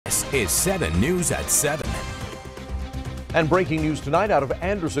is 7 News at 7. And breaking news tonight out of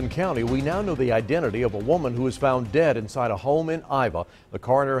Anderson County, we now know the identity of a woman who was found dead inside a home in Iva. The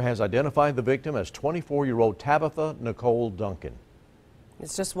coroner has identified the victim as 24-year-old Tabitha Nicole Duncan.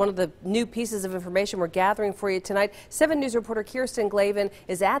 It's just one of the new pieces of information we're gathering for you tonight. 7 News reporter Kirsten Glavin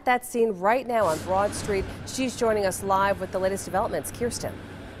is at that scene right now on Broad Street. She's joining us live with the latest developments. Kirsten.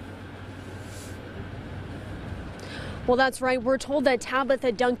 Well, that's right. We're told that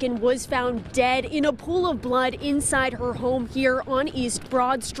Tabitha Duncan was found dead in a pool of blood inside her home here on East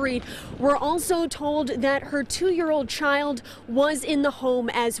Broad Street. We're also told that her 2-year-old child was in the home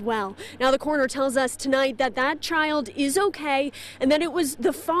as well. Now, the coroner tells us tonight that that child is okay and that it was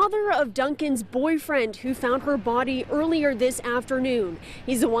the father of Duncan's boyfriend who found her body earlier this afternoon.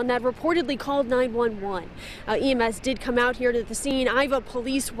 He's the one that reportedly called 911. EMS did come out here to the scene. Iva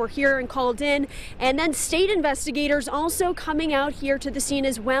police were here and called in, and then state investigators also coming out here to the scene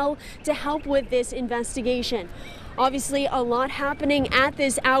as well to help with this investigation. Obviously, a lot happening at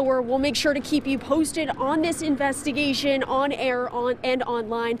this hour. We'll make sure to keep you posted on this investigation on air and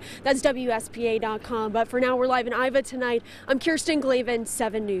online. That's WSPA.com. But for now, we're live in Iva tonight. I'm Kirsten Glavin,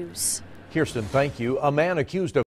 7 News. Kirsten, thank you. A man accused of